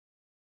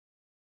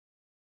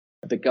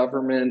The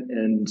government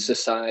and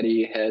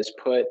society has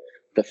put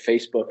the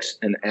Facebooks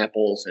and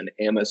Apples and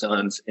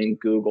Amazons and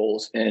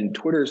Googles and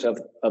Twitters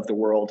of the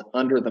world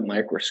under the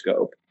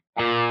microscope.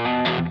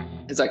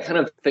 As I kind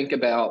of think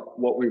about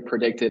what we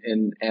predicted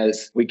and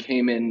as we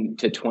came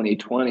into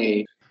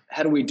 2020,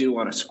 how do we do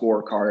on a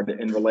scorecard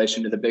in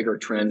relation to the bigger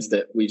trends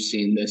that we've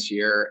seen this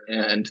year?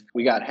 And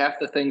we got half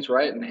the things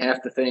right and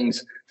half the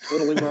things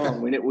totally wrong.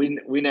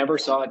 We never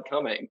saw it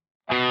coming.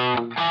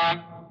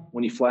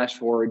 When you flash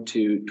forward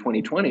to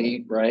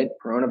 2020, right,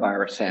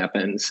 coronavirus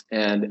happens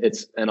and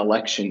it's an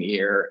election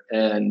year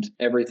and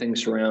everything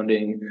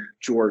surrounding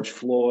George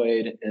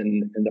Floyd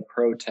and the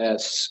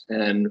protests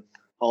and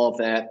all of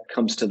that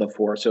comes to the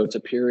fore. So it's a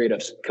period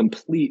of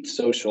complete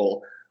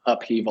social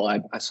upheaval.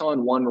 I saw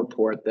in one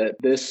report that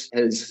this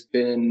has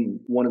been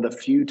one of the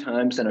few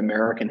times in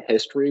American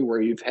history where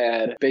you've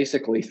had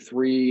basically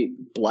 3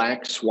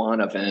 black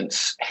swan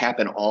events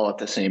happen all at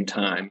the same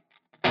time.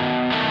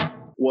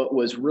 What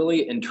was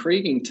really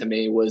intriguing to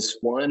me was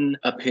one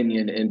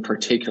opinion in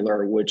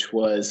particular, which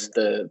was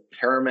the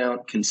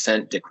paramount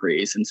consent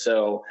decrees. And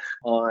so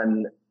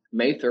on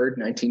May 3rd,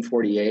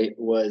 1948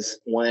 was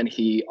when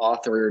he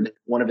authored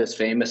one of his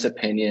famous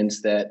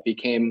opinions that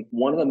became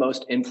one of the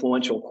most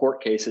influential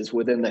court cases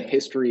within the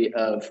history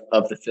of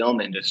the film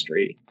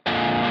industry.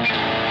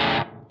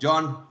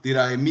 John, did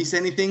I miss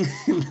anything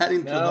in that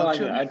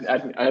introduction? No,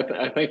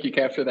 I think you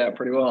captured that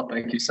pretty well.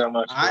 Thank you so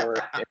much.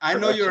 I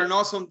know you're an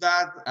awesome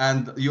dad,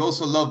 and you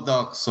also love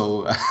dogs,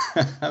 so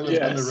I was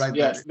on the right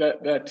Yes,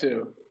 that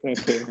too. That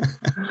too.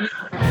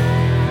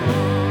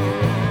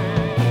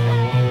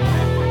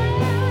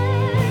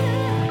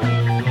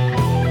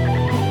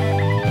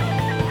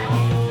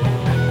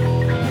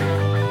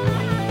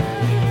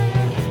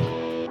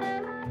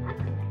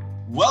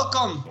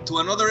 Welcome to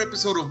another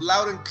episode of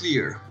Loud and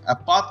Clear, a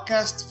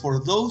podcast for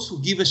those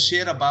who give a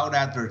shit about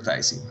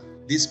advertising.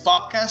 This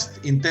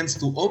podcast intends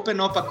to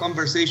open up a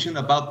conversation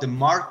about the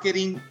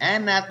marketing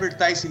and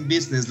advertising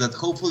business that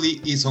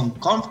hopefully is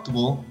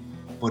uncomfortable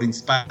but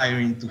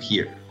inspiring to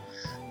hear.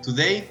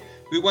 Today,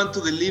 we want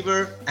to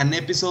deliver an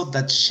episode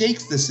that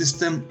shakes the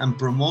system and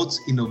promotes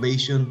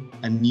innovation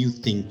and new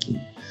thinking.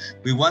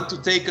 We want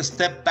to take a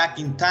step back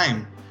in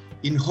time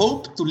in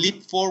hope to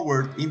leap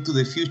forward into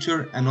the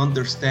future and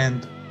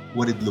understand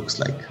what it looks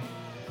like.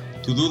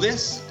 To do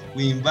this,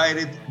 we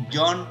invited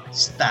John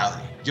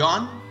Staley.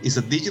 John is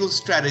a digital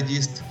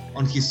strategist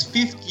on his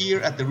 5th year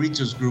at the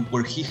Richards Group,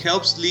 where he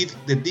helps lead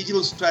the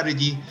digital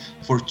strategy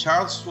for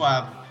Charles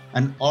Schwab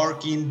and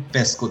Orkin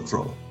Pest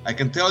Control. I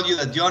can tell you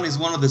that John is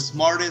one of the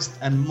smartest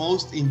and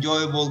most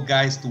enjoyable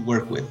guys to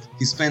work with.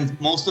 He spent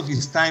most of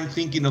his time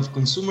thinking of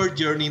consumer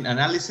journey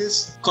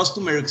analysis,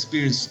 customer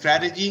experience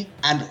strategy,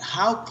 and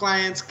how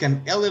clients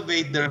can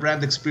elevate their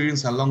brand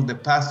experience along the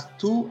path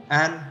to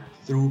and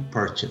through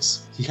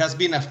purchase. He has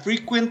been a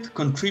frequent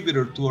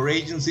contributor to our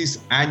agency's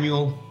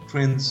annual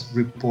Trends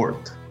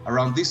Report.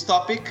 Around this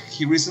topic,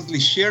 he recently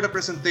shared a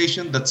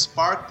presentation that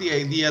sparked the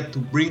idea to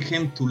bring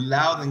him to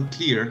Loud and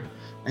Clear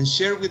and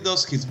share with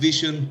us his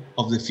vision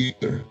of the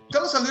future.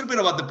 Tell us a little bit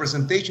about the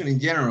presentation in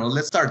general.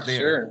 Let's start there.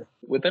 Sure.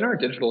 Within our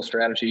digital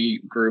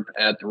strategy group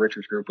at the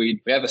Richards Group, we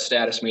have a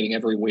status meeting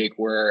every week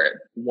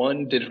where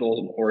one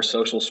digital or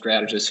social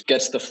strategist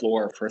gets the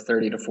floor for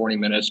 30 to 40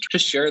 minutes to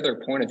just share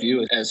their point of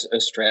view as a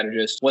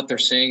strategist, what they're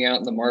seeing out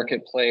in the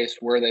marketplace,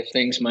 where the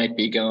things might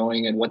be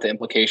going, and what the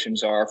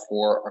implications are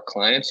for our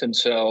clients. And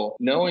so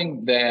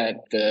knowing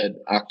that the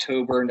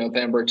October,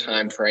 November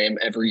timeframe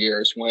every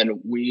year is when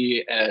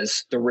we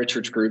as the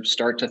Richards Group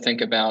start to think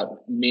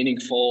about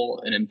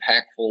meaningful and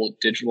impactful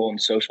digital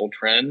and social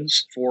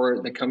trends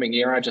for the coming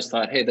year, I just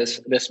thought, hey,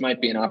 this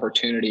might be an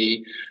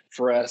opportunity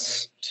for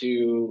us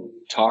to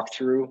talk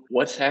through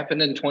what's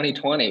happened in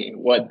 2020.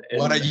 What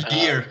a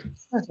year.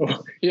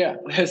 Yeah.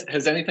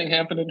 Has anything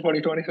happened in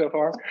 2020 so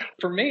far?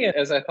 For me,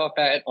 as I thought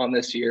back on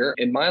this year,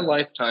 in my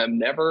lifetime,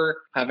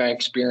 never have I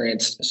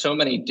experienced so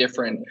many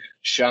different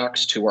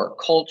shocks to our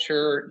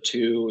culture,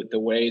 to the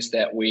ways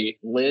that we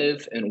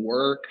live and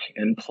work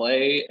and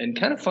play and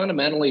kind of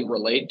fundamentally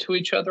relate to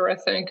each other, I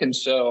think. And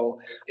so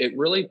it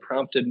really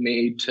prompted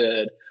me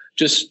to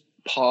just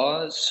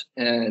pause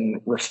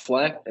and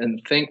reflect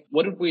and think,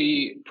 what did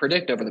we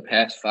predict over the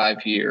past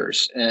 5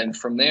 years? And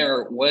from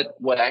there,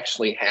 what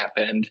actually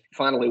happened?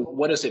 Finally,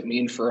 what does it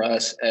mean for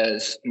us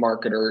as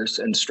marketers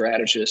and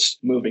strategists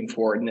moving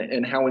forward,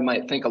 and how we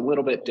might think a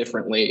little bit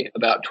differently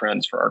about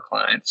trends for our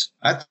clients?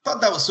 I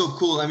thought that was so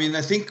cool. I mean,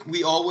 I think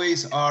we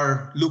always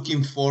are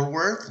looking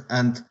forward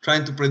and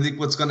trying to predict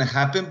what's going to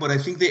happen. But I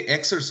think the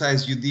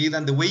exercise you did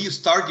and the way you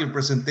start your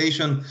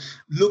presentation,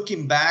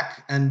 looking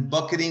back and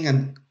bucketing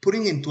and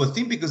putting into a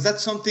theme, because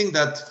that's something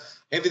that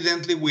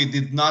evidently we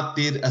did not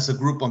did as a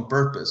group on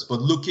purpose.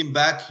 But looking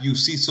back, you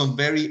see some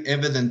very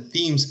evident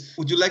themes.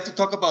 Would you like to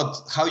talk about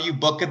how you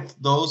bucket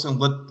those and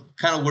what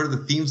kind of were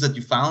the themes that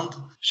you found?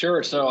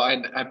 Sure. So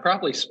I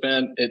probably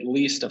spent at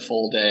least a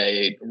full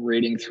day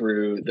reading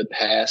through the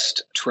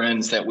past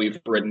trends that we've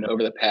written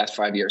over the past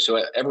 5 years.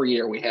 So every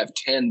year we have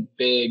 10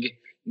 big,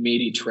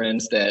 meaty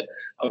trends that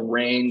a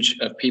range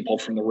of people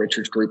from the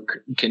Richards Group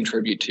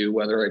contribute to,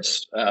 whether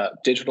it's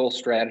digital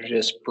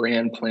strategists,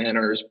 brand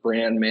planners,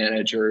 brand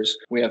managers.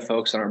 We have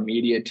folks on our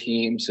media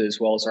teams as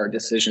well as our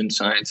decision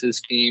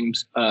sciences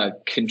teams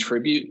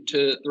contribute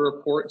to the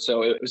report.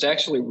 So it was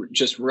actually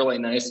just really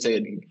nice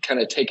to kind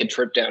of take a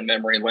trip down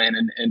memory lane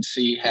and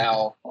see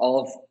how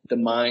all of the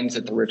minds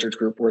at the Richards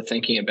Group were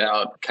thinking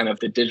about kind of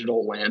the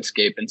digital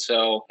landscape. And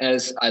so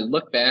as I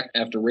look back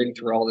after reading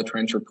through all the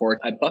trends report,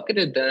 I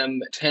bucketed them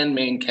 10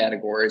 main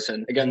categories.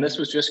 And again, this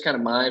was just kind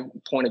of my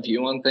point of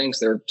view on things.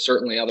 There are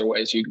certainly other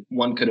ways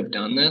one could have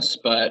done this,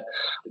 but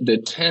the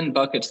 10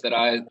 buckets that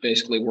I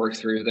basically worked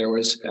through, there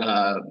was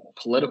a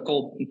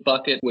political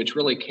bucket, which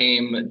really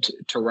came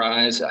to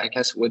rise, I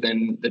guess,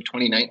 within the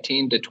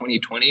 2019 to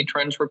 2020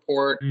 trends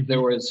report. Mm-hmm.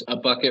 There was a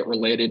bucket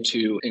related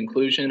to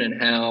inclusion and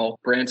how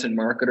brands and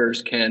marketers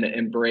can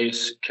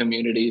embrace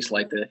communities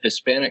like the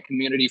Hispanic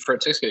community.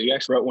 Francisco, you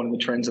actually wrote one of the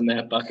trends in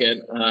that bucket.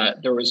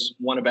 There was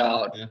one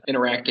about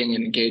interacting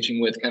and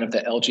engaging with kind of the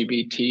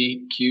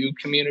LGBTQ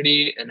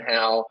community and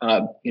how,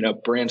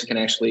 brands can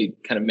actually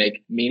kind of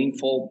make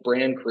meaningful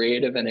brand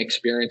creative and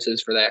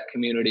experiences for that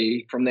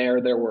community. From there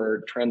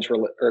were trends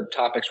or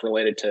topics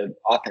related to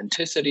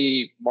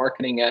authenticity,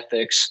 marketing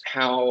ethics,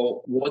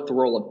 what the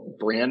role of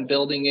brand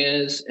building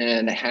is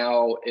and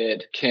how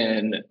it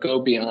can go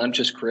beyond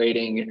just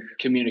creating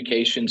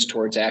communications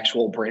towards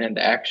actual brand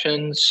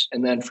actions.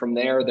 And then from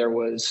there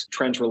was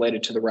trends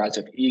related to the rise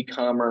of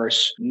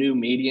e-commerce, new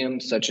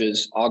mediums such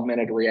as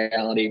augmented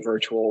reality,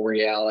 virtual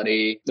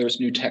reality. There's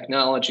new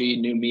technology,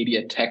 new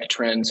media tech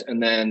trends.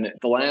 And then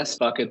the last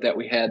bucket that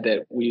we had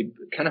that we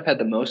kind of had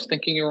the most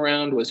thinking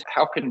around was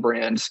how can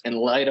brands, in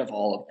light of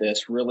all of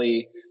this,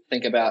 really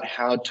think about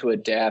how to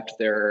adapt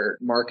their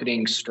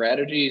marketing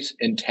strategies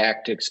and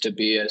tactics to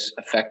be as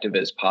effective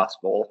as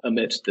possible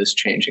amidst this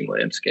changing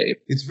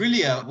landscape. It's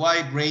really a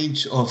wide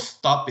range of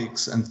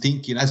topics and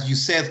thinking. As you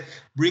said,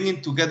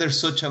 bringing together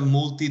such a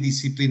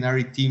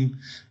multidisciplinary team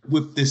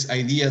with these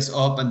ideas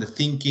up and the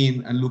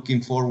thinking and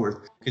looking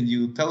forward. Can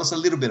you tell us a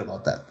little bit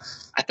about that?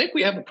 I think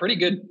we have a pretty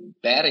good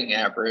batting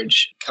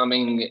average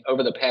coming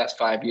over the past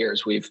 5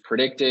 years. We've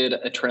predicted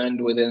a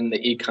trend within the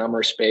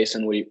e-commerce space,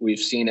 and we've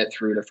seen it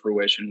through to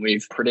fruition.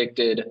 We've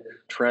predicted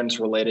trends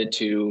related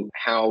to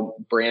how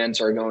brands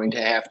are going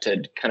to have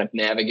to kind of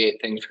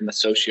navigate things from a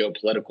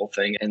socio-political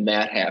thing, and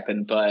that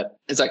happened. But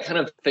as I kind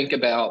of think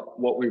about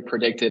what we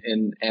predicted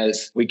and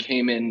as we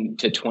came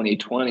into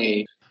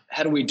 2020,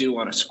 how do we do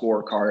on a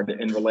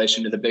scorecard in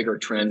relation to the bigger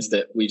trends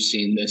that we've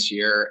seen this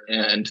year?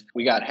 And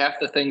we got half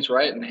the things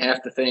right and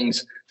half the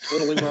things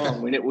totally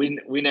wrong.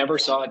 We never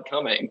saw it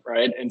coming,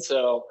 right? And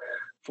so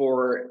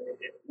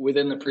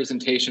within the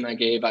presentation I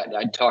gave,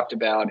 I talked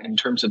about in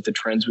terms of the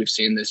trends we've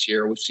seen this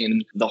year, we've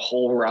seen the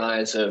whole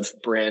rise of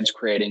brands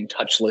creating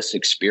touchless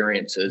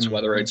experiences,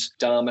 whether it's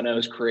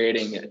Domino's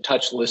creating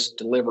touchless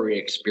delivery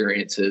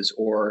experiences,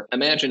 or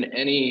imagine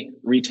any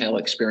retail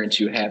experience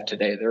you have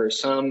today. There is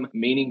some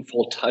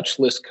meaningful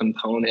touchless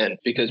component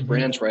because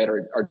brands, right,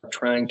 are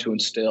trying to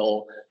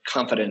instill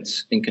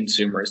confidence in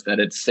consumers that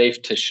it's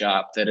safe to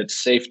shop, that it's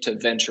safe to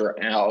venture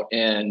out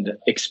and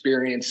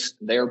experience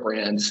their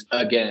brands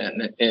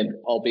again, and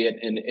albeit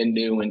in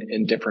new and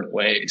in different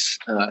ways.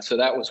 So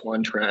that was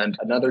one trend.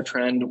 Another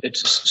trend,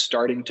 it's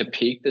starting to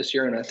peak this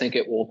year, and I think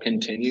it will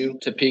continue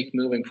to peak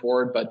moving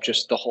forward, but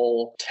just the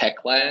whole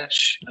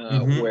techlash,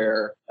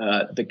 where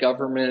the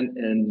government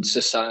and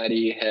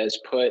society has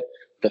put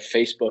the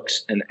Facebooks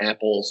and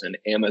Apples and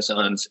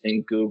Amazons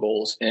and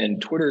Googles and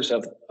Twitters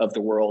of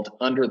the world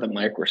under the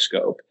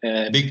microscope.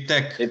 And big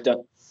tech.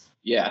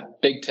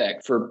 Big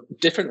tech for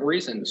different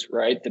reasons,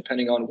 right?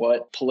 Depending on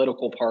what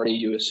political party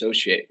you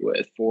associate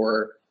with.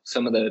 For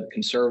some of the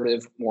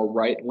conservative, more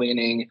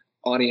right-leaning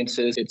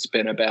audiences, it's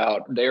been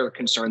about they're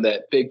concerned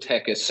that big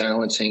tech is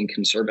silencing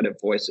conservative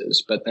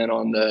voices. But then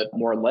on the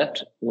more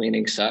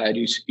left-leaning side,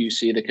 you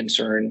see the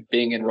concern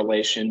being in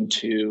relation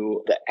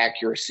to the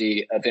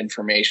accuracy of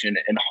information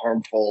and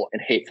harmful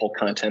and hateful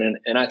content.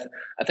 And I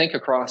think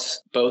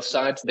across both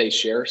sides, they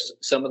share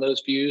some of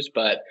those views.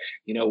 But,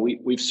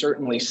 we've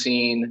certainly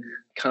seen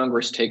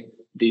Congress take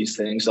these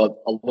things a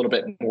little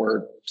bit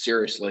more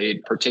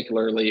seriously,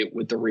 particularly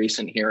with the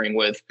recent hearing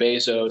with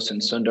Bezos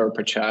and Sundar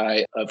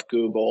Pichai of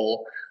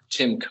Google,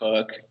 Tim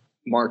Cook,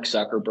 Mark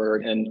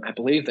Zuckerberg, and I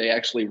believe they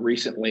actually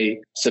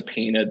recently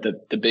subpoenaed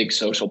the big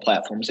social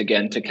platforms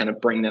again to kind of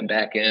bring them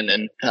back in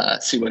and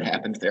see what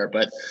happens there.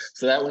 But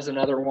so that was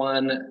another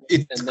one.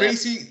 It's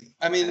crazy.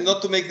 I mean,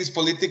 not to make this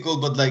political,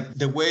 but like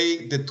the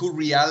way the two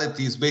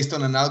realities based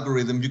on an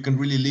algorithm, you can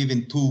really live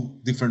in two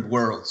different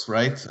worlds,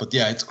 right? But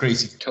yeah, it's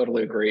crazy.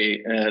 Totally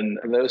agree. And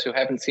for those who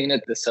haven't seen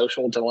it, The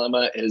Social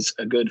Dilemma is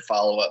a good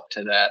follow-up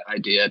to that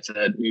idea. It's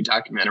a new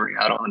documentary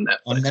out on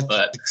Netflix.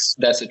 But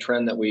that's a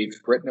trend that we've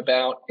written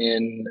about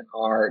in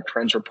our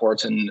trends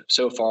reports. And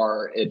so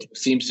far, it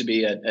seems to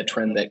be a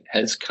trend that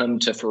has come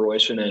to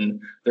fruition, and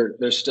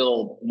there's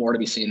still more to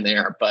be seen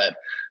there. But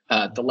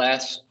the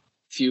last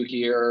few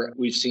here.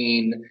 We've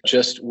seen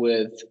just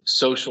with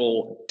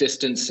social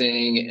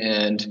distancing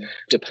and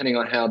depending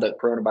on how the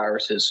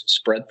coronavirus has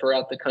spread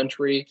throughout the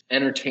country,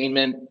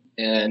 entertainment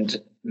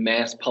and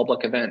mass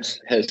public events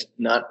has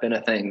not been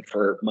a thing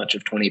for much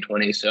of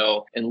 2020.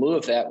 So in lieu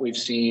of that, we've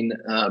seen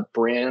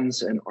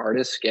brands and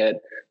artists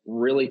get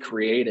really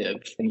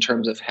creative in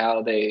terms of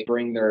how they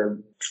bring their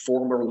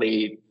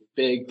formerly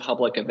big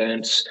public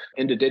events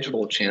into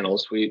digital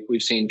channels.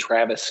 We've seen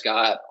Travis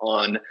Scott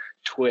on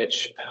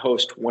Twitch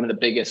host one of the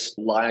biggest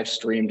live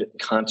streamed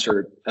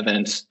concert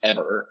events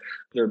ever.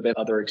 There have been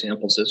other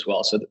examples as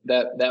well. So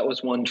that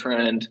was one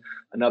trend.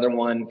 Another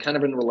one kind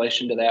of in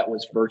relation to that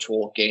was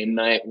virtual game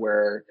night,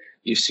 where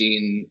you've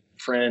seen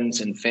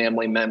friends and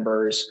family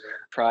members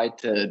try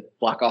to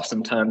block off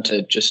some time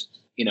to just,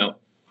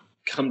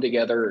 come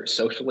together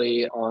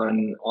socially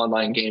on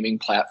online gaming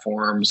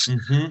platforms.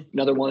 Mm-hmm.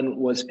 Another one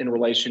was in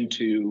relation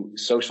to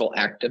social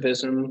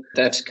activism.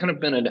 That's kind of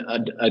been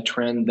a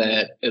trend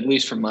that, at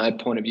least from my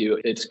point of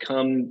view, it's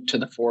come to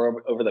the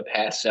fore over the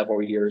past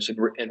several years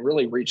and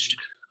really reached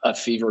a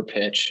fever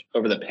pitch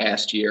over the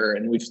past year.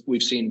 And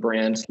we've seen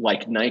brands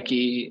like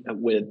Nike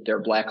with their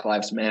Black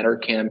Lives Matter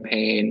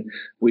campaign.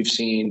 We've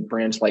seen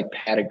brands like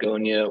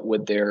Patagonia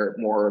with their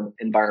more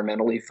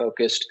environmentally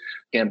focused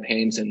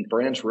campaigns, and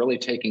brands really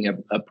taking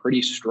a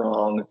pretty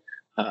strong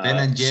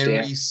Ben &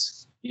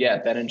 Jerry's. Yeah,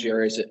 Ben &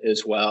 Jerry's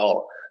as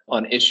well,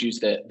 on issues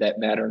that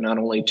matter not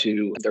only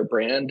to their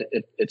brand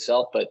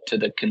itself, but to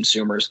the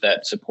consumers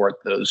that support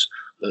those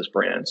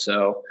brands.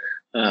 So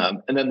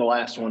and then the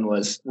last one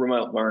was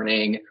remote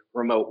learning,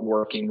 remote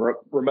working,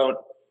 remote,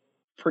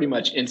 pretty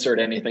much insert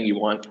anything you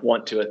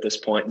want to at this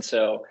point. And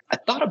so I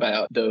thought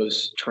about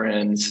those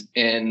trends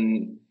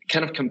and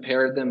kind of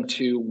compared them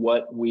to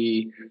what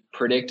we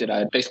predicted.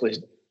 I basically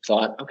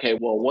thought, okay,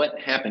 well, what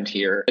happened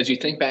here? As you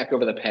think back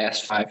over the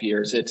past 5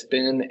 years, it's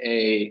been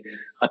a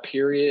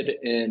period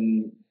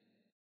and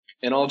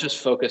I'll just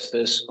focus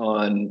this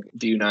on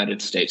the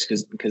United States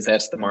because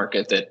that's the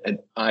market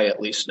that I at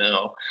least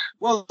know.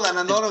 Well, and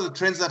a lot of the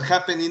trends that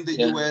happen in the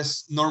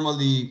US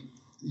normally,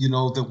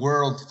 the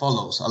world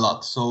follows a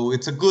lot. So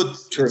it's a good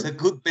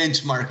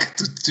benchmark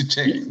to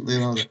check.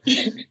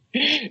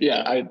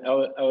 Yeah,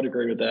 I would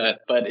agree with that.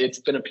 But it's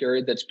been a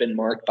period that's been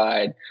marked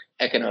by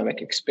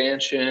economic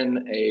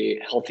expansion, a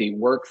healthy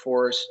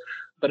workforce.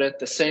 But at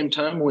the same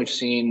time, we've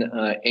seen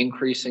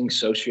increasing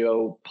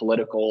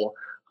socio-political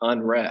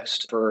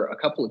unrest for a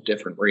couple of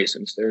different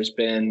reasons. There's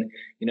been,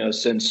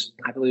 since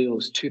I believe it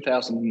was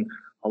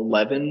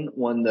 2011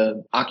 when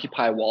the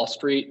Occupy Wall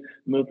Street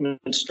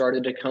movement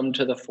started to come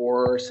to the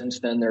fore. Since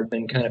then, there have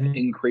been kind of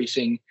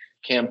increasing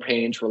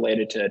campaigns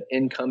related to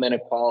income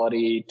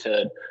inequality,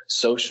 to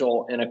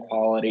social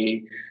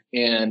inequality.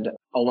 And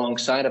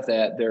alongside of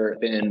that, there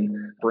have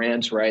been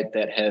brands, right,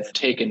 that have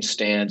taken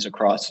stands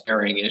across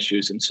varying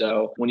issues. And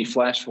so when you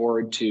flash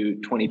forward to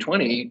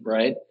 2020,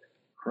 right,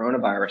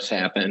 coronavirus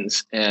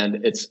happens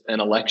and it's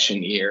an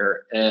election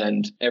year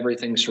and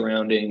everything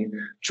surrounding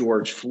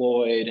George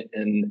Floyd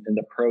and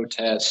the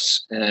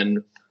protests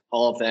and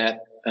all of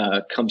that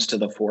comes to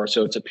the fore.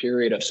 So it's a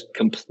period of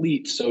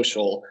complete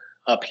social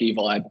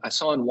upheaval. I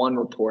saw in one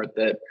report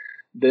that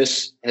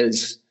this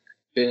has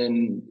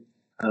been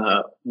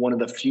one of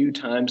the few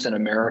times in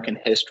American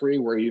history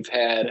where you've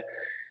had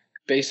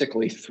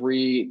basically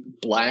 3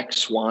 black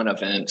swan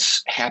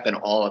events happen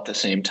all at the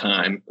same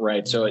time,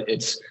 right? So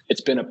it's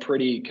been a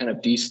pretty kind of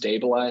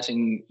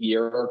destabilizing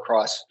year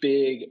across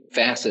big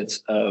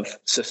facets of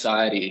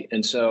society.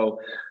 And so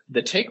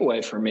the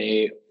takeaway for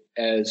me,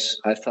 as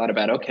I thought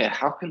about, okay,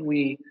 how can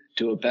we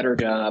do a better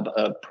job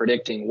of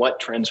predicting what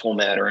trends will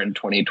matter in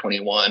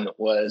 2021,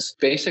 was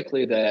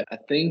basically that I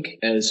think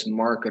as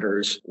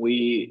marketers,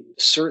 we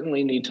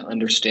certainly need to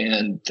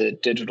understand the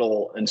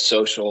digital and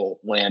social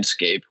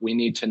landscape. We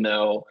need to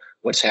know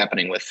what's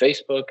happening with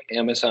Facebook,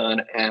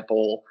 Amazon,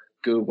 Apple,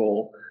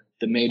 Google,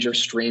 the major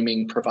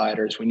streaming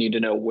providers. We need to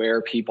know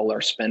where people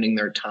are spending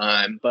their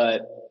time.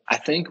 But I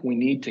think we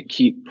need to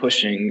keep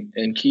pushing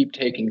and keep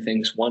taking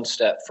things one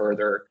step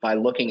further by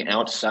looking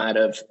outside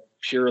of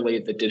purely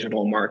the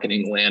digital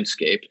marketing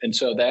landscape. And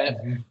so that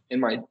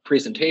in my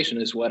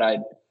presentation is what I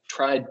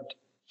tried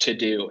to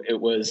do. It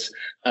was,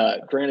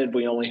 granted,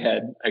 we only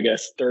had,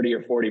 30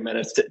 or 40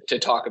 minutes to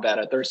talk about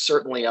it. There's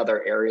certainly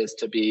other areas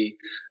to be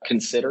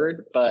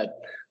considered,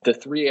 but the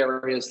 3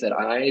 areas that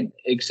I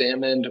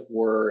examined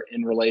were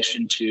in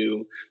relation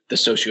to the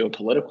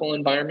socio-political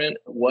environment,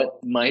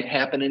 what might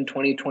happen in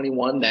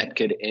 2021 that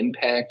could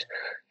impact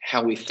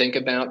how we think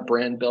about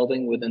brand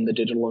building within the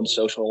digital and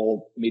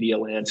social media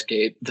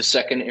landscape. The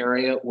second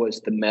area was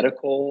the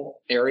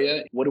medical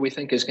area. What do we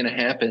think is going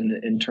to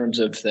happen in terms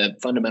of the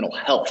fundamental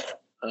health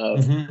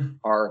of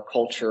our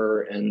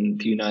culture in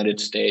the United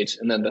States?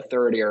 And then the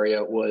third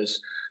area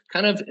was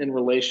kind of in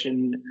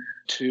relation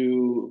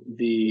to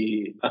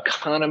the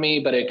economy,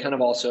 but it kind of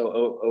also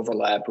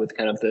overlapped with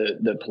kind of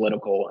the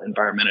political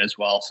environment as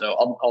well. So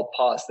I'll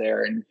pause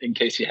there in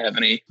case you have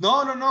any. No.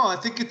 I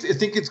think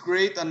it's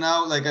great. And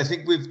now, like, I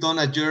think we've done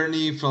a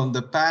journey from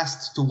the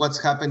past to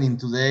what's happening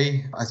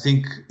today. I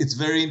think it's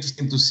very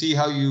interesting to see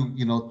how you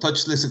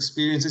touchless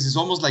experiences. It's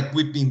almost like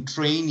we've been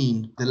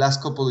training the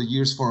last couple of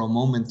years for a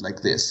moment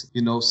like this,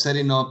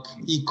 setting up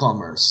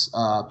e-commerce,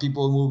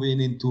 people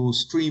moving into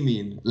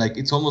streaming. Like,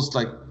 it's almost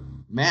like,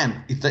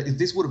 man, if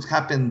this would have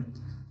happened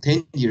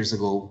 10 years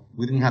ago,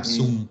 we didn't have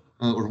Zoom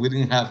or we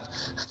didn't have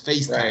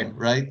FaceTime,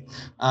 right?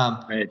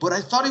 But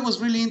I thought it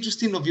was really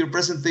interesting of your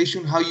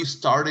presentation, how you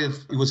started.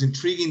 It was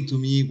intriguing to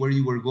me where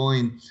you were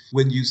going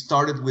when you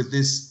started with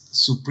this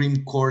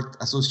Supreme Court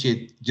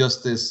Associate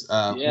Justice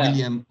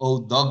William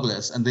O.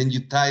 Douglas, and then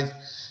you tied,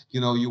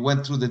 you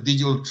went through the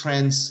digital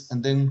trends,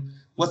 and then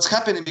what's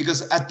happening,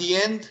 because at the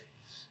end,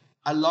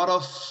 a lot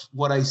of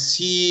what I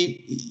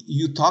see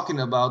you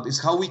talking about is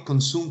how we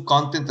consume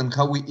content and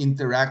how we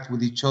interact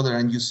with each other.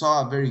 And you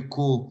saw a very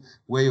cool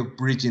way of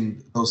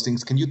bridging those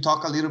things. Can you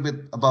talk a little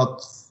bit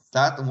about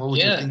that and what was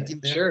you thinking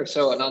there? Sure.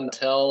 So, and I'll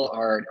tell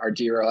our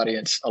dear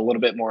audience a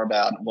little bit more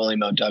about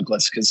William O.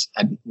 Douglas, because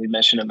we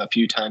mentioned him a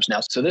few times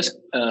now. So this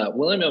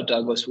William O.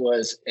 Douglas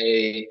was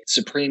a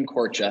Supreme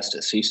Court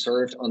justice. He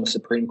served on the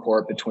Supreme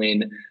Court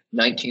between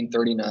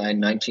 1939,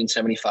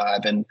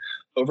 1975, and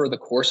over the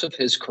course of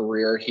his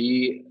career,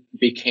 he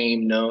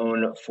became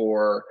known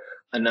for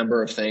a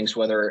number of things,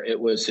 whether it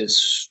was his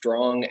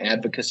strong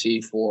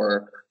advocacy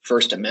for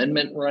First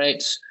Amendment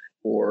rights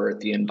or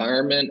the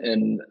environment.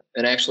 And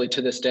actually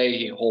to this day,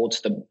 he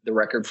holds the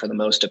record for the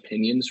most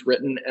opinions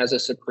written as a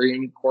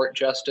Supreme Court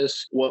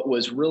justice. What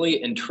was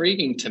really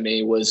intriguing to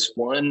me was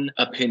one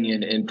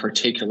opinion in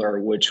particular,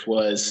 which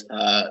was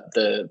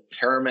the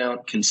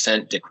paramount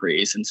consent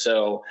decrees. And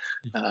so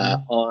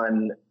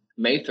on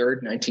May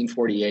 3rd,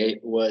 1948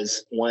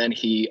 was when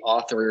he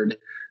authored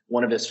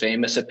one of his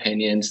famous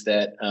opinions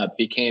that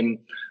became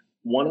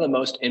one of the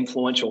most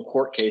influential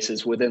court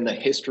cases within the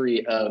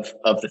history of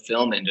the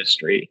film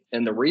industry.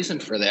 And the reason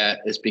for that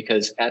is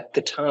because at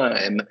the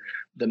time,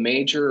 the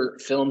major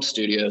film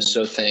studios,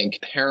 so think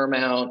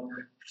Paramount,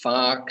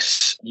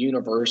 Fox,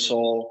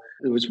 Universal,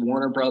 there was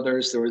Warner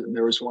Brothers,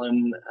 there was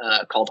one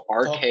called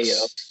RKO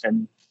Fox.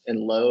 and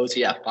Lowe's,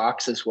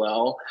 Fox as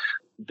well.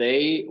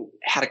 They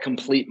had a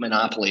complete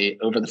monopoly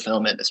over the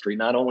film industry.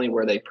 Not only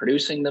were they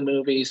producing the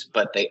movies,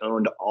 but they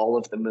owned all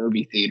of the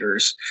movie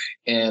theaters.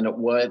 And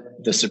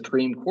what the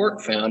Supreme Court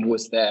found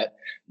was that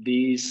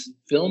these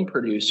film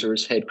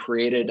producers had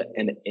created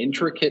an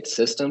intricate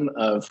system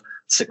of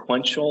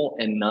sequential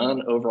and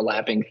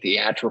non-overlapping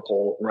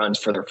theatrical runs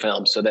for their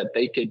films so that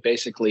they could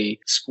basically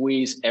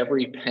squeeze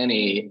every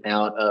penny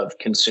out of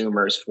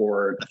consumers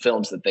for the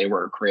films that they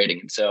were creating.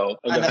 And so,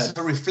 and as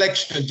a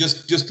reflection,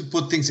 just to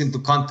put things into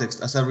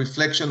context, as a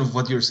reflection of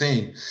what you're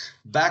saying,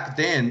 back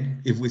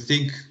then, if we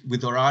think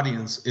with our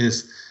audience,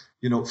 is,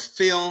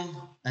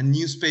 film and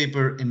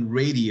newspaper and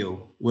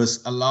radio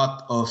was a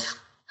lot of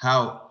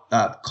how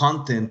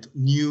content,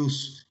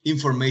 news,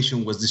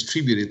 information was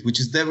distributed, which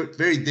is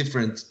very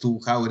different to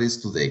how it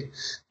is today.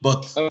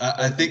 But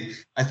I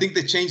think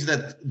the change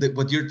that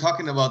what you're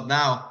talking about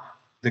now,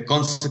 the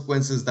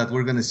consequences that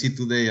we're going to see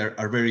today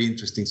are very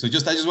interesting. So I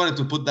just wanted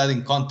to put that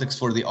in context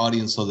for the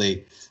audience so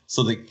they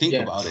think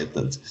about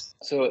it.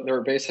 So there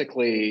were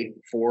basically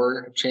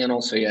 4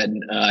 channels. So you had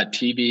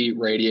TV,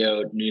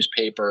 radio,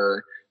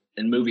 newspaper,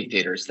 and movie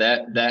theaters.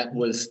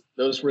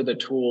 Those were the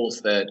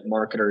tools that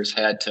marketers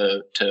had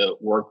to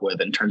work with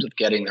in terms of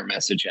getting their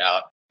message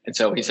out. And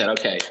so he said,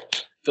 okay,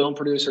 film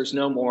producers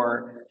no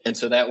more. And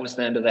so that was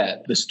the end of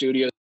that. The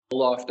studios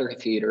pulled off their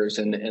theaters.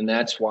 And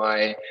that's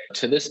why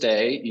to this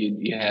day,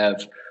 you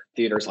have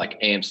theaters like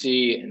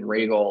AMC and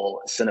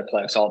Regal,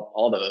 Cineplex,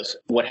 all those.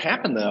 What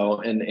happened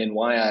though, and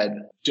why I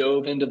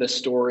dove into the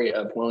story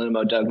of William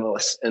O.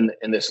 Douglas and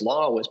this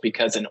law was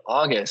because in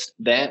August,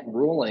 that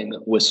ruling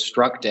was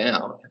struck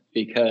down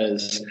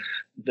because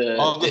the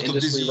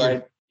industry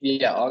right.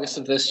 Yeah, August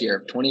of this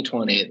year,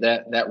 2020,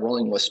 that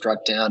ruling was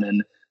struck down.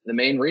 And the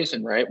main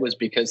reason, right, was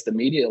because the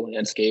media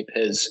landscape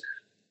has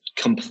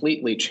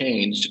completely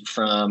changed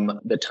from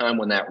the time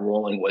when that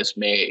ruling was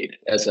made.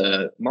 As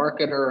a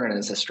marketer and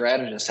as a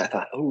strategist, I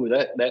thought,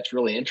 that's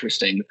really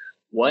interesting.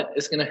 What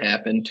is going to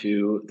happen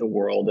to the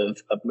world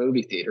of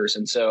movie theaters?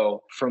 And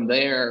so from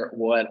there,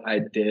 what I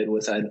did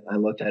was I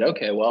looked at,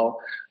 okay, well,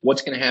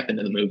 what's going to happen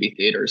to the movie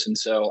theaters? And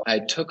so I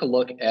took a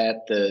look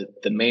at the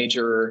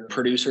major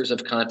producers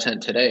of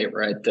content today,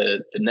 right?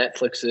 The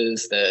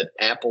Netflixes, the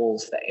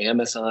Apples, the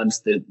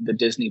Amazons, the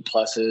Disney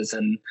Pluses.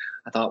 And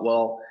I thought,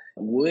 well,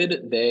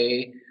 would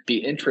they be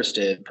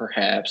interested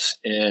perhaps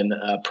in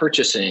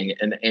purchasing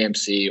an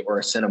AMC or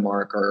a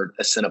Cinemark or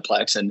a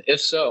Cineplex? And if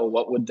so,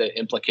 what would the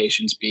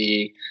implications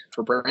be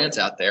for brands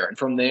out there? And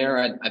from there,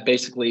 I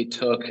basically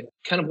took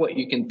kind of what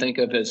you can think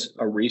of as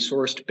a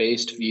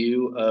resource-based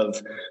view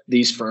of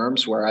these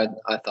firms, where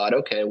I thought,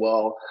 okay,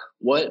 well,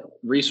 what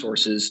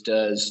resources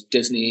does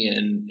Disney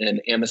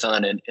and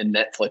Amazon and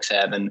Netflix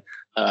have? And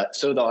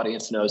so the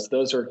audience knows,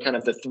 those are kind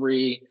of the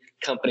three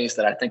companies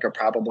that I think are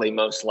probably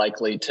most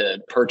likely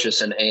to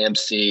purchase an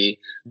AMC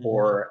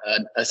or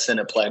a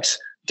Cineplex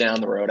down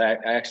the road. I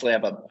actually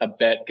have a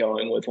bet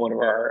going with one of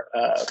our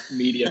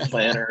media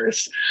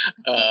planners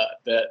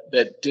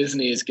that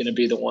Disney is going to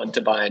be the one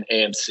to buy an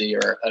AMC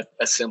or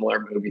a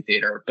similar movie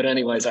theater. But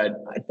anyways,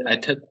 I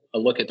took a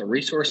look at the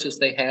resources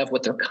they have,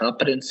 what their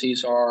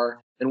competencies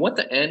are, and what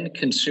the end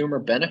consumer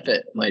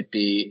benefit might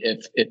be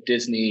if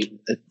Disney,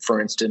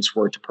 for instance,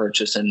 were to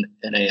purchase an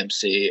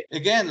AMC.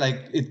 Again, like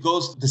it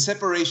goes the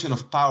separation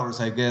of powers,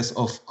 I guess,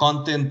 of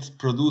content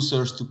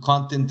producers to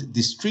content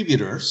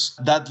distributors.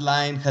 That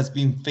line has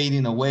been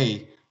fading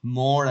away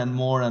more and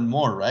more and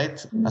more,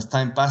 right? As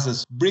time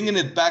passes. Bringing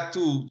it back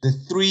to the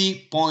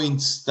 3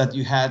 points that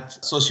you had,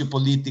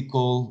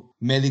 sociopolitical,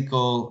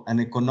 medical,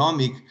 and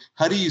economic,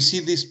 how do you see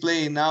this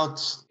playing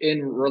out?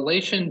 In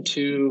relation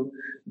to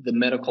the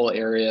medical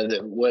area,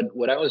 that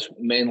what I was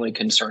mainly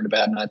concerned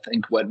about, and I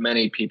think what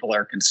many people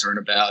are concerned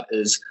about,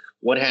 is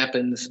what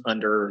happens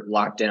under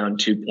lockdown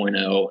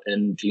 2.0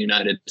 in the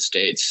United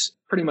States.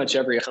 Pretty much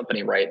every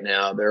company right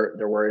now, they're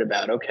worried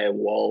about, okay,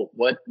 well,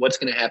 what's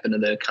going to happen to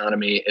the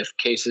economy if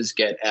cases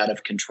get out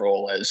of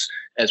control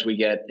as we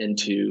get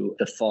into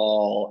the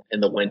fall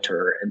and the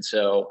winter. And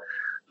so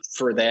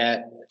for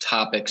that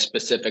topic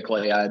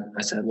specifically, I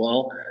said,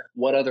 well,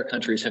 what other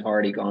countries have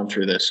already gone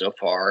through this so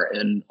far?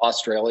 And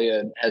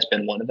Australia has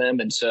been one of them.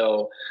 And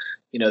so,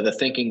 the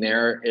thinking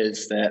there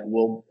is that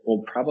we'll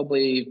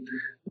probably,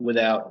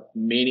 without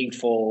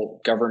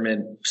meaningful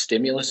government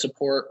stimulus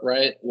support,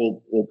 right,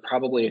 we'll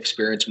probably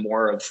experience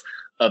more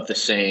of the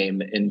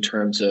same in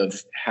terms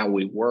of how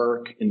we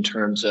work, in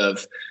terms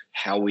of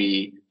how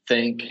we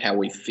think, how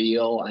we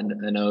feel.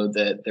 And I know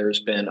that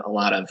there's been a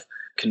lot of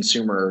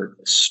consumer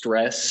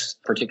stress,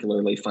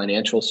 particularly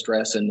financial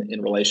stress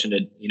in relation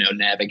to,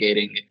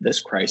 navigating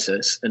this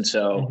crisis. And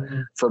so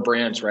for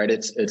brands, right,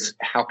 it's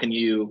how can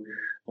you,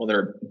 well, there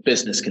are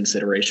business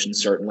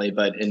considerations certainly,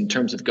 but in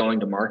terms of going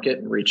to market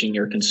and reaching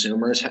your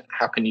consumers,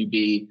 how can you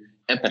be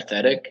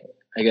empathetic,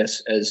 I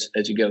guess, as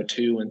you go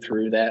to and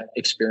through that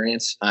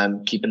experience?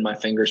 I'm keeping my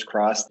fingers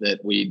crossed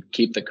that we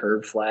keep the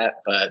curve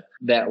flat, but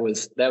that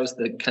was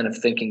the kind of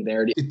thinking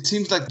there. It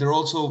seems like there are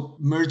also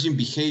merging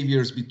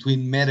behaviors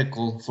between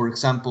medical, for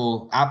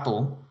example,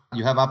 Apple.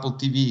 You have Apple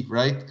TV,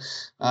 right?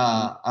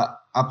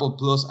 Apple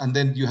Plus, and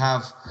then you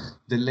have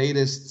the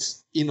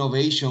latest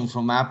innovation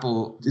from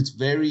Apple. It's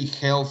very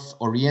health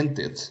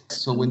oriented.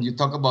 So when you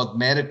talk about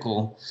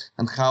medical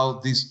and how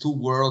these two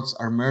worlds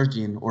are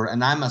merging, or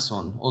an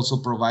Amazon also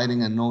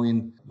providing and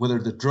knowing whether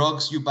the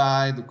drugs you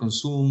buy, the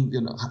consume,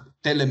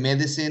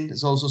 telemedicine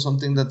is also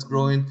something that's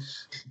growing.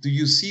 Do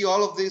you see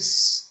all of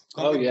this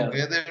coming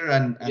together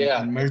and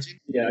merging?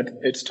 Yeah,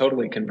 it's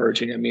totally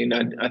converging. I mean,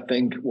 I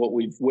think what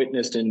we've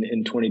witnessed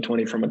in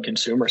 2020 from a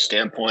consumer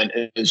standpoint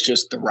is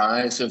just the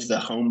rise of the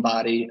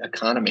homebody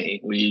economy.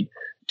 We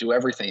do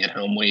everything at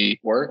home. We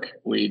work,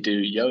 we do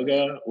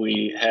yoga,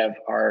 we have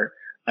our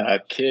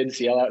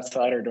kids yell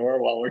outside our door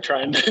while we're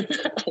trying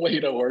to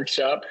lead a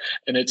workshop,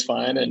 and it's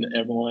fine. And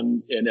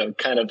everyone,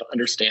 kind of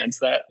understands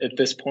that at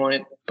this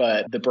point.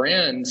 But the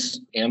brands,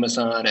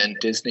 Amazon and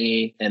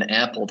Disney and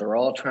Apple, they're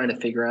all trying to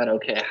figure out,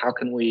 okay, how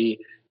can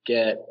we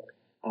get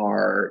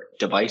our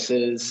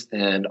devices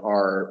and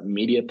our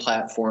media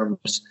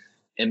platforms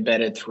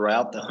embedded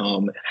throughout the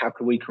home? How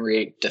can we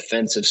create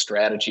defensive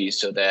strategies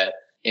so that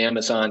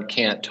Amazon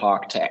can't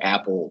talk to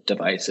Apple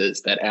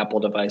devices, that Apple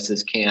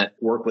devices can't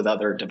work with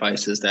other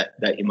devices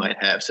that you might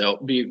have? So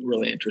it'd be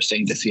really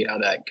interesting to see how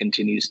that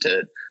continues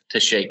to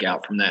shake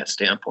out from that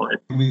standpoint.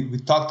 We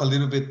talked a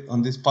little bit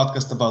on this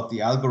podcast about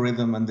the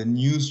algorithm and the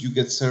news you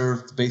get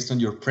served based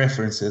on your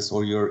preferences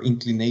or your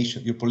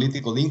inclination, your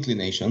political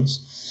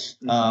inclinations.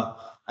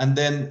 And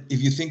then if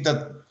you think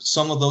that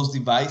some of those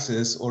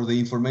devices or the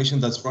information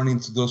that's running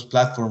to those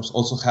platforms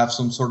also have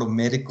some sort of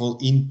medical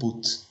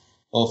input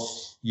of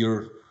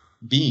your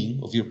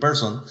being, of your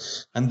person,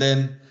 and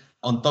then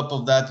on top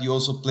of that, you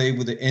also play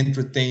with the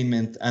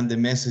entertainment and the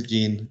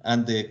messaging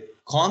and the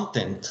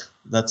content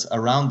that's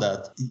around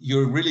that.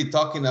 You're really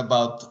talking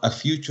about a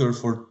future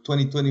for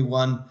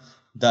 2021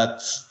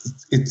 that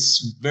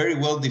it's very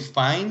well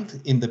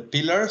defined in the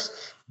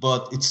pillars,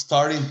 but it's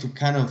starting to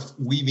kind of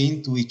weave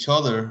into each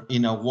other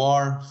in a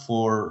war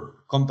for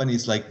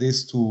companies like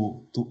this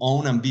to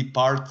own and be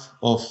part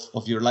of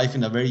your life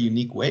in a very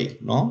unique way,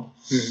 no?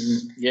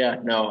 Mm-hmm. Yeah,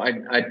 no,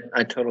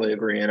 I totally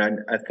agree. And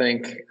I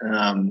think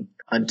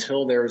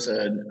until there's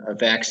a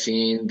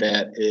vaccine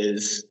that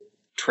is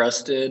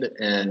trusted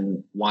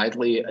and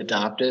widely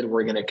adopted,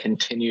 we're going to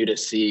continue to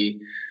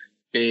see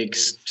big,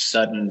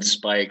 sudden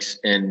spikes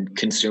in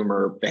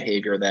consumer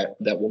behavior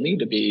that will need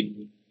to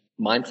be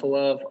mindful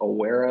of,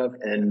 aware of,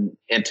 and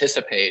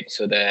anticipate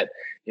so that,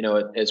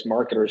 as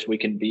marketers, we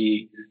can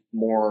be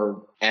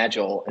more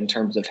agile in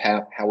terms of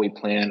how we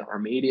plan our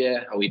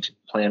media, how we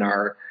plan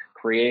our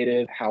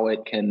creative, how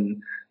it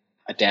can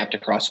adapt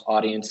across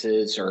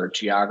audiences or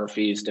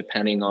geographies,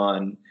 depending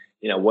on,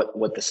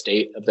 what the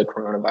state of the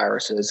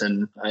coronavirus is.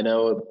 And I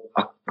know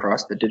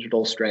across the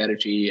digital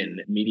strategy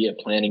and media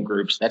planning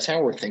groups, that's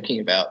how we're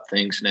thinking about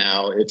things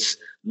now. It's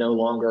no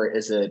longer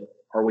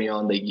are we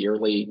on the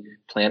yearly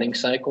planning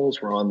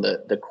cycles? We're on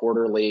the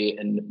quarterly,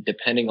 and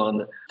depending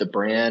on the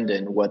brand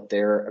and what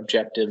their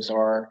objectives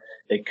are,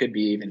 it could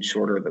be even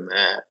shorter than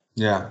that.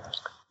 Yeah.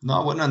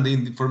 No, well, and the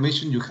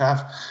information you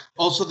have,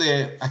 also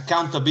the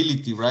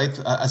accountability, right?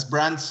 As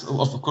brands,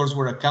 of course,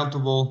 we're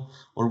accountable,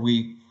 or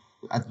we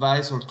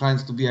advise our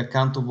clients to be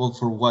accountable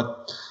for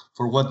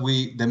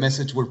the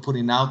message we're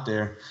putting out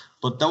there.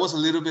 But that was a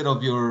little bit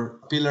of your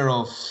pillar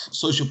of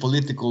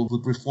socio-political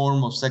with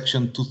reform of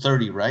Section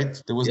 230,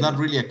 right? There was not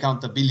really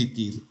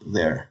accountability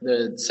there.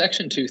 The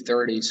Section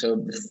 230,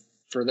 so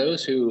for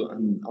those who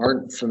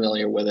aren't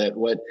familiar with it,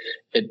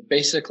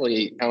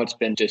 how it's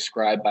been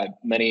described by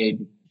many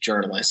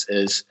journalists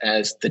is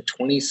as the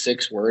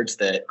 26 words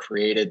that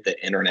created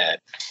the internet.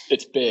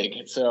 It's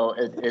big. So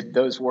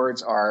those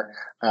words are,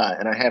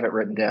 and I have it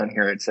written down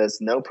here. It says,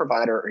 no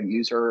provider or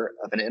user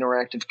of an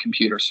interactive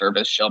computer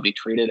service shall be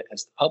treated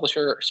as the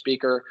publisher or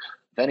speaker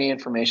of any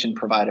information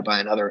provided by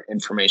another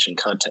information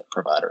content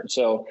provider. And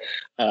so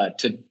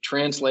to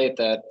translate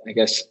that, I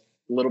guess,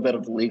 a little bit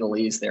of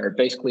legalese there, it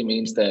basically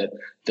means that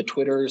the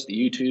Twitters, the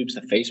YouTubes,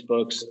 the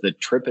Facebooks, the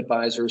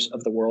TripAdvisors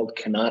of the world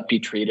cannot be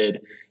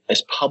treated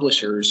as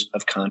publishers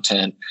of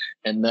content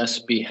and thus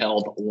be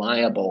held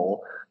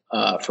liable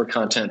for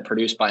content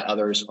produced by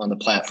others on the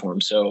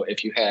platform. So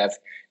if you have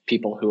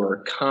people who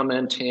are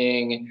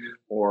commenting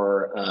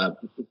or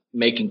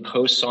making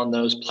posts on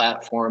those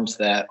platforms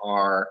that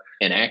are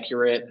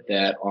inaccurate,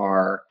 that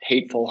are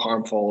hateful,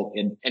 harmful,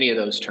 in any of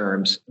those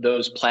terms,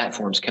 those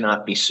platforms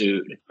cannot be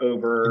sued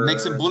over. It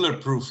makes them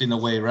bulletproof in a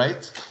way,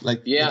 right?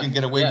 Like you can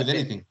get away with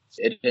anything.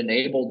 It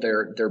enabled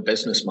their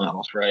business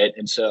models, right?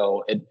 And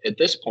so at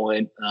this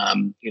point,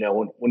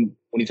 when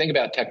you think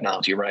about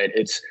technology, right,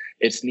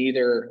 it's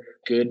neither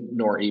good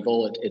nor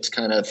evil. It's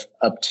kind of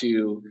up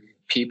to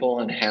people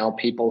and how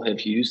people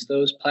have used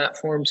those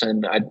platforms.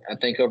 And I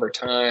think over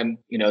time,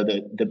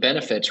 the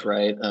benefits,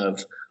 right,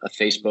 of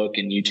Facebook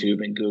and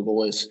YouTube and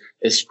Google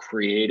is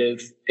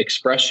creative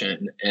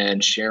expression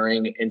and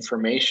sharing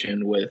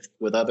information with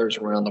others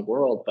around the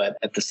world. But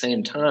at the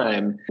same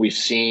time, we've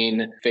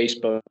seen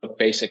Facebook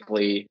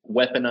basically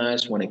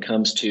weaponized when it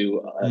comes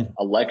to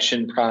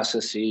election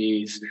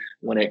processes,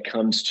 when it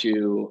comes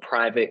to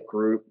private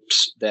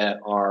groups that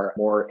are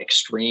more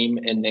extreme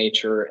in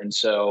nature. And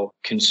so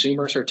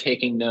consumers are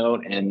taking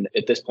note, and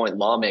at this point,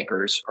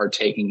 lawmakers are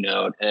taking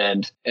note.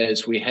 And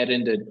as we head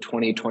into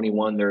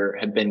 2021, there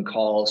have been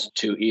calls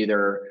to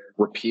either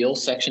repeal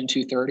Section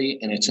 230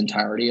 in its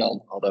entirety,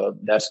 although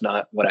that's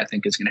not what I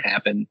think is going to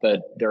happen.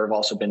 But there have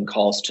also been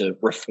calls to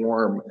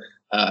reform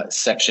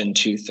Section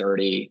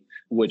 230,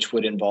 which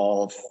would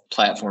involve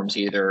platforms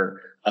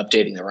either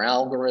updating their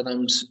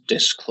algorithms,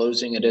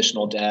 disclosing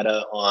additional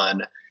data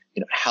on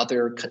how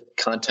their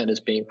content is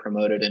being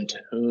promoted and to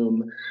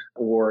whom,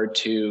 or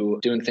to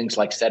doing things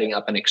like setting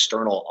up an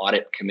external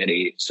audit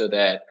committee so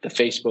that the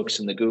Facebooks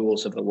and the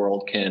Googles of the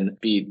world can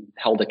be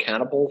held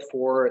accountable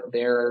for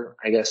their,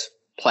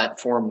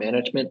 platform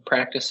management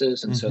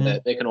practices, and so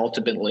that they can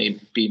ultimately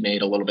be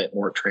made a little bit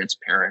more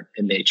transparent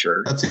in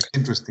nature. That's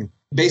interesting.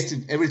 Based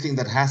on everything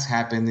that has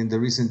happened in the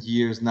recent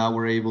years, now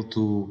we're able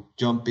to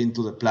jump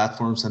into the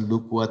platforms and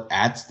look what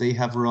ads they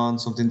have run,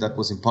 something that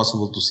was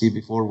impossible to see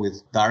before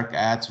with dark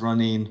ads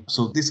running.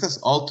 So this has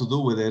all to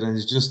do with it. And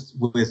it's just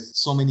with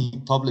so many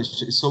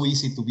publishers, it's so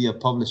easy to be a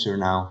publisher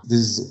now. This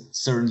is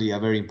certainly a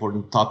very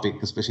important topic,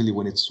 especially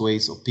when it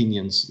sways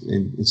opinions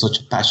in such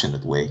a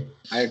passionate way.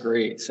 I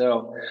agree.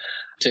 So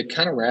to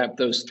kind of wrap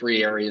those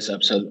three areas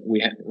up, so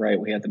we had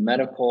the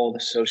medical, the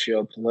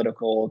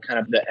socio-political, kind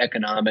of the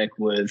economic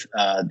with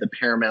the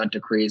Paramount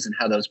decrees and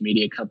how those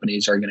media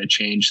companies are going to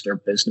change their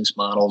business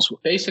models.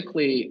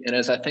 Basically, and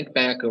as I think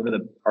back over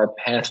our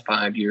past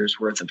 5 years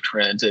worth of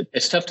trends,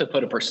 it's tough to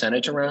put a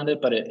percentage around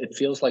it, but it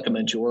feels like a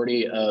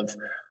majority of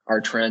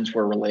our trends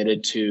were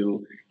related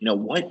to,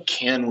 what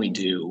can we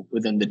do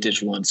within the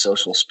digital and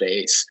social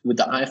space? With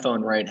the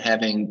iPhone, right,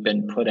 having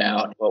been put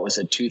out,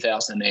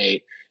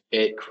 2008,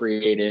 it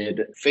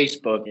created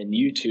Facebook and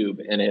YouTube,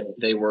 and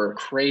they were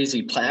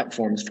crazy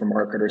platforms for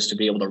marketers to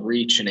be able to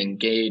reach and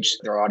engage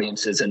their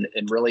audiences in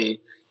really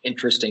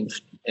interesting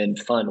and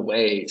fun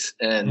ways.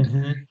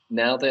 And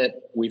now that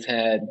we've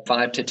had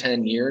 5 to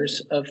 10 years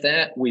of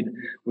that, we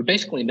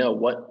basically know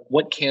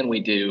what can we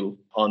do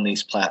on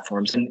these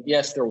platforms. And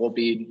yes, there will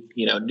be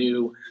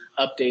new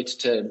updates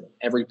to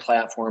every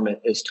platform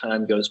as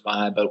time goes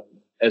by. But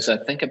as I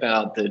think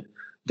about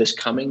this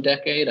coming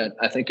decade,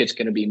 I think it's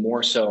going to be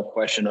more so a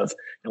question of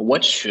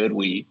what should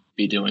we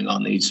be doing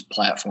on these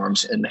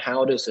platforms and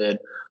how does it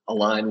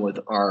align with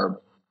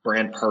our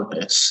brand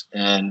purpose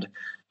and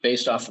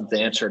based off of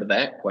the answer to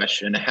that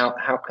question,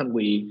 how can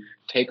we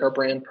take our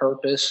brand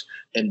purpose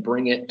and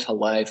bring it to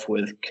life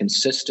with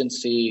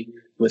consistency,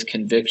 with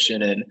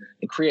conviction and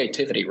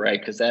creativity, right?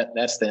 Because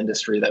that's the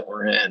industry that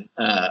we're in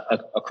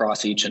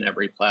across each and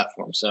every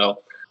platform.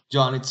 So,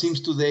 John, it seems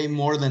today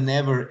more than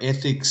ever,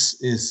 ethics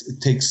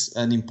takes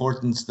an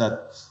importance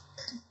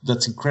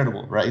that's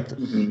incredible, right?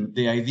 Mm-hmm.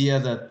 The idea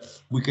that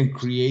we can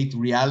create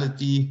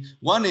reality.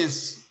 One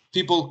is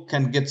people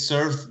can get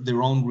served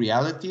their own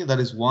reality. That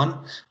is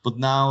one. But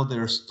now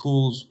there's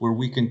tools where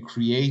we can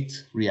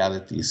create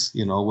realities,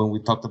 when we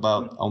talked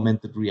about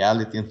augmented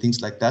reality and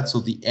things like that. So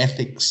the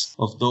ethics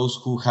of those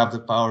who have the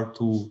power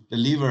to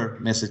deliver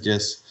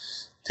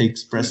messages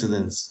takes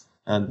precedence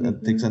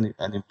and takes an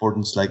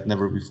importance like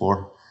never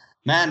before.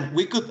 Man,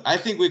 I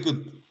think we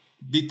could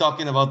be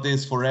talking about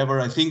this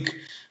forever. I think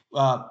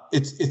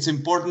it's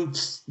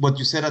important what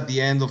you said at the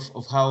end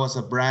of how as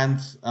a brand,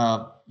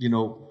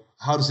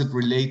 how does it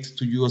relate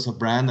to you as a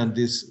brand and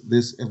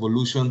this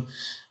evolution?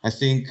 I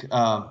think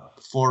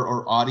for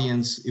our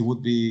audience, it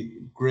would be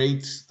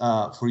great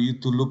for you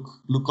to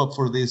look up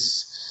for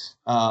this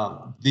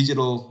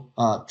digital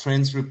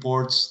trends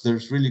reports.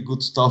 There's really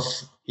good stuff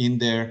in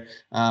there.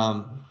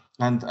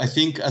 And I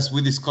think, as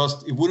we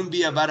discussed, it wouldn't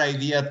be a bad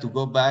idea to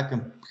go back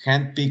and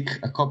handpick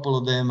a couple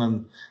of them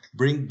and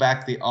bring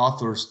back the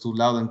authors to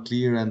Loud and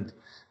Clear and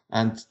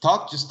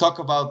talk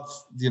about,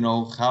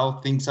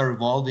 how things are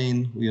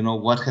evolving,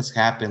 what has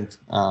happened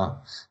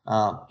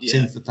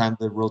since the time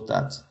they wrote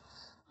that.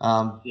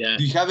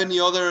 Do you have any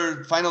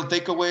other final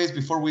takeaways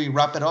before we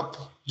wrap it up,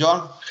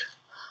 John?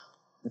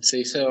 Let's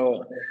see.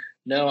 So,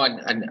 no,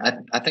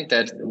 I think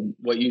that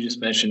what you just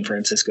mentioned,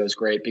 Francisco, is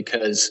great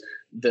because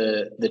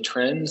the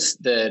trends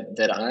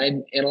that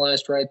I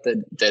analyzed, right,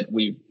 that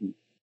we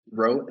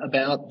wrote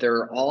about,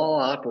 they're all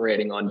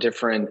operating on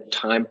different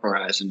time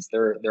horizons.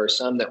 There are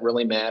some that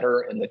really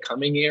matter in the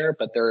coming year,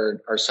 but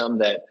there are some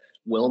that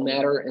will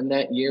matter in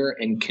that year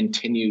and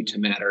continue to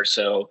matter.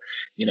 So,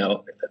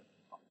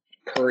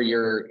 per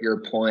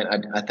your point,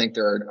 I think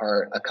there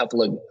are a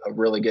couple of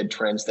really good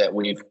trends that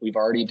we've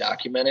already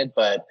documented,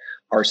 but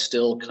are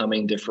still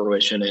coming to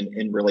fruition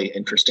in really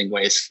interesting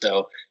ways.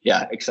 So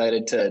yeah,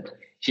 excited to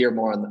hear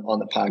more on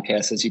the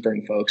podcast as you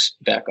bring folks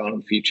back on in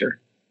the future.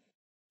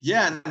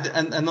 Yeah,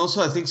 and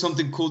also I think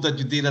something cool that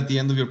you did at the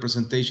end of your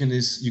presentation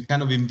is you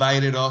kind of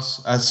invited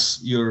us as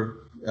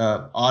your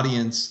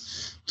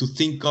audience to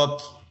think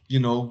up,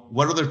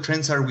 what other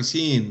trends are we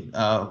seeing?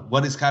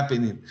 What is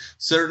happening?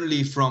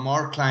 Certainly from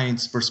our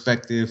clients'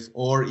 perspective,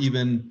 or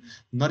even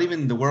not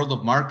even in the world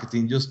of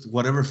marketing, just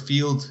whatever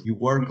field you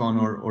work on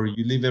or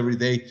you live every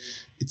day.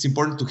 It's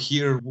important to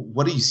hear,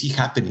 what do you see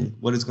happening?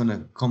 What is going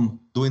to come?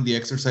 Doing the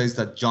exercise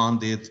that John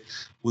did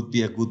would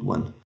be a good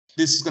one.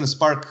 This is going to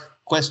spark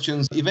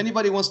questions. If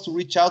anybody wants to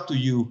reach out to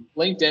you,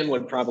 LinkedIn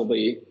would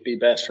probably be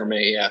best for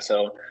me. Yeah.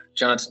 So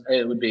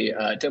it would be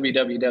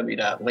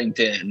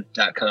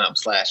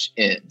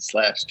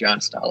www.linkedin.com/in/John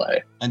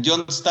Stahle. And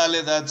John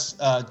Stahle, that's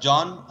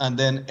John and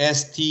then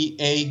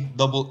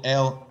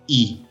STALLE,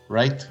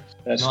 right?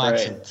 That's right.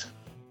 Accent.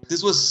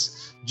 This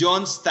was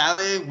John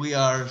Stahle. We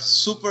are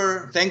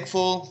super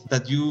thankful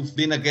that you've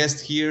been a guest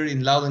here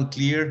in Loud and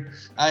Clear.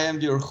 I am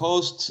your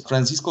host,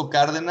 Francisco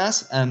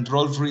Cárdenas, and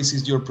Rolf Rees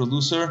is your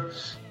producer.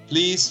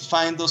 Please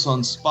find us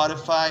on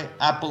Spotify,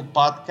 Apple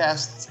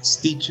Podcasts,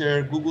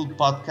 Stitcher, Google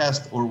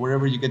Podcast, or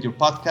wherever you get your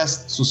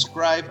podcasts.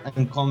 Subscribe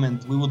and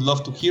comment. We would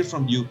love to hear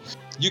from you.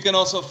 You can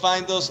also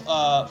find this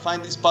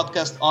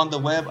podcast on the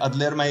web at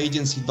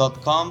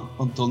lermaagency.com.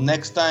 Until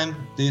next time,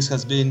 this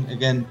has been,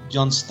 again,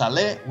 John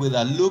Stahle with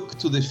a look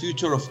to the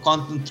future of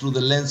content through the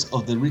lens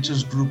of the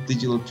Research Group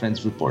Digital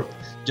Trends Report.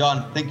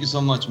 John, thank you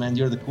so much, man.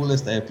 You're the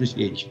coolest. I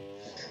appreciate you.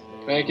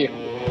 Thank you.